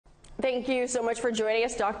Thank you so much for joining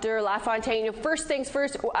us, Dr. Lafontaine. First things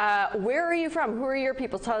first, where are you from? Who are your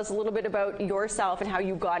people? Tell us a little bit about yourself and how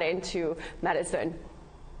you got into medicine.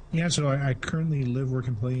 Yeah, so I currently live, work,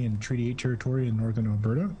 and play in Treaty 8 territory in northern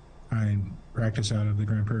Alberta. I practice out of the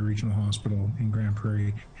Grand Prairie Regional Hospital in Grand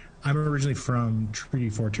Prairie. I'm originally from Treaty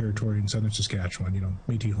 4 territory in southern Saskatchewan,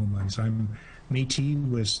 Métis homelands. I'm Métis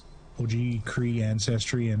with OG Cree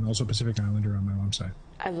ancestry and also Pacific Islander on my mom's side.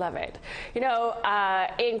 I love it.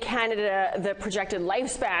 In Canada, the projected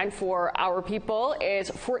lifespan for our people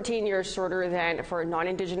is 14 years shorter than for a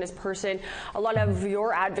non-Indigenous person. A lot of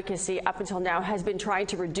your advocacy up until now has been trying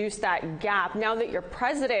to reduce that gap. Now that you're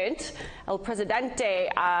president, El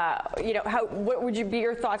Presidente, what would be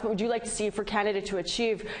your thoughts? What would you like to see for Canada to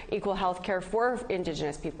achieve equal health care for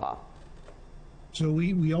Indigenous people? So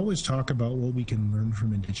we always talk about what we can learn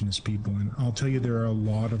from Indigenous people, and I'll tell you there are a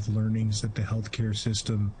lot of learnings that the healthcare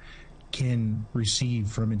system can receive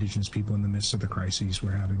from Indigenous people in the midst of the crises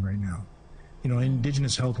we're having right now.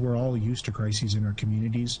 Indigenous health, we're all used to crises in our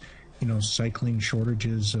communities, cycling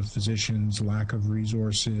shortages of physicians, lack of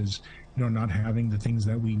resources, not having the things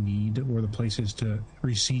that we need or the places to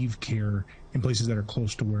receive care in places that are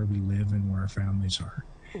close to where we live and where our families are.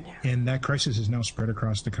 Yeah. And that crisis is now spread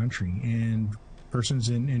across the country, and persons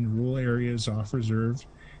in rural areas off reserve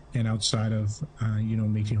and outside of,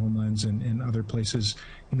 Métis homelands and other places,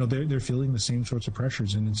 they're feeling the same sorts of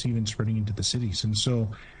pressures, and it's even spreading into the cities. And so,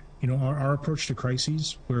 our approach to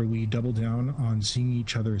crises, where we double down on seeing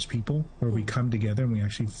each other as people, where we come together and we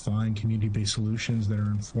actually find community-based solutions that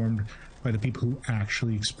are informed by the people who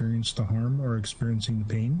actually experience the harm or experiencing the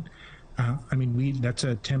pain. That's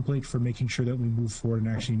a template for making sure that we move forward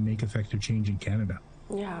and actually make effective change in Canada.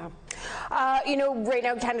 Yeah. Right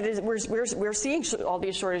now, Canada, we're seeing all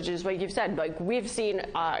these shortages, like you've said, like we've seen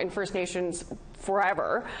in First Nations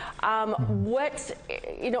forever. Is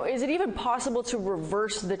it even possible to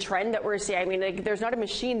reverse the trend that we're seeing? There's not a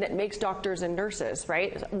machine that makes doctors and nurses,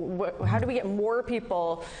 right? How do we get more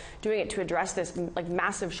people doing it to address this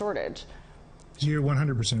massive shortage? You're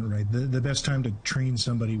 100% right. The best time to train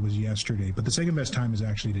somebody was yesterday, but the second best time is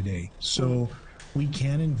actually today. So we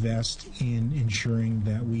can invest in ensuring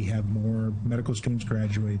that we have more medical students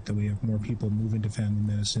graduate, that we have more people move into family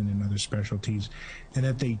medicine and other specialties, and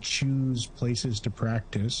that they choose places to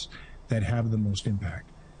practice that have the most impact.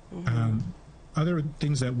 Other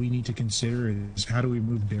things that we need to consider is how do we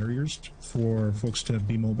remove barriers for folks to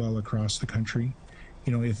be mobile across the country.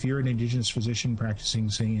 If you're an Indigenous physician practicing,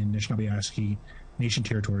 say, in Anishinaabe Nation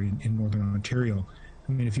territory in Northern Ontario,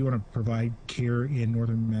 if you want to provide care in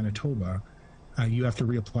Northern Manitoba, you have to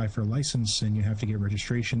reapply for a license and you have to get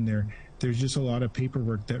registration there. There's just a lot of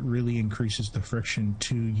paperwork that really increases the friction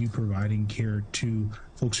to you providing care to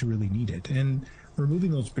folks who really need it. And removing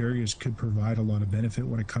those barriers could provide a lot of benefit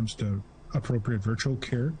when it comes to appropriate virtual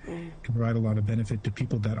care, can provide a lot of benefit to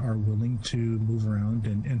people that are willing to move around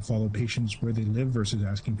and follow patients where they live versus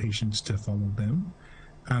asking patients to follow them.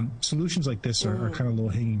 Solutions like this are kind of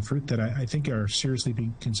low-hanging fruit that I think are seriously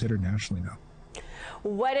being considered nationally now.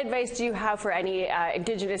 What advice do you have for any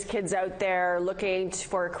Indigenous kids out there looking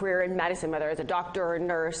for a career in medicine, whether it's a doctor or a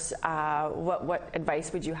nurse? What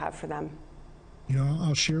advice would you have for them?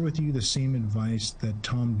 I'll share with you the same advice that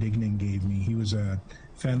Tom Dignan gave me. He was a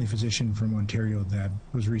family physician from Ontario that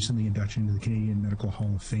was recently inducted into the Canadian Medical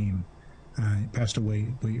Hall of Fame. He passed away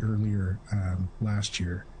way earlier last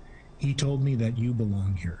year. He told me that you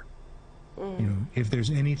belong here. If there's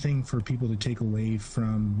anything for people to take away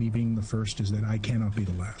from me being the first, is that I cannot be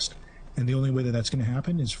the last. And the only way that that's going to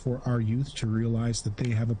happen is for our youth to realize that they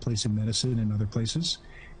have a place in medicine and other places.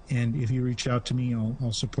 And if you reach out to me,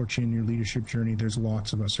 I'll support you in your leadership journey. There's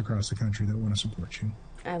lots of us across the country that want to support you.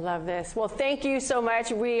 I love this. Well, thank you so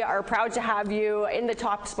much. We are proud to have you in the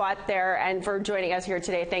top spot there and for joining us here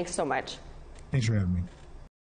today. Thanks so much. Thanks for having me.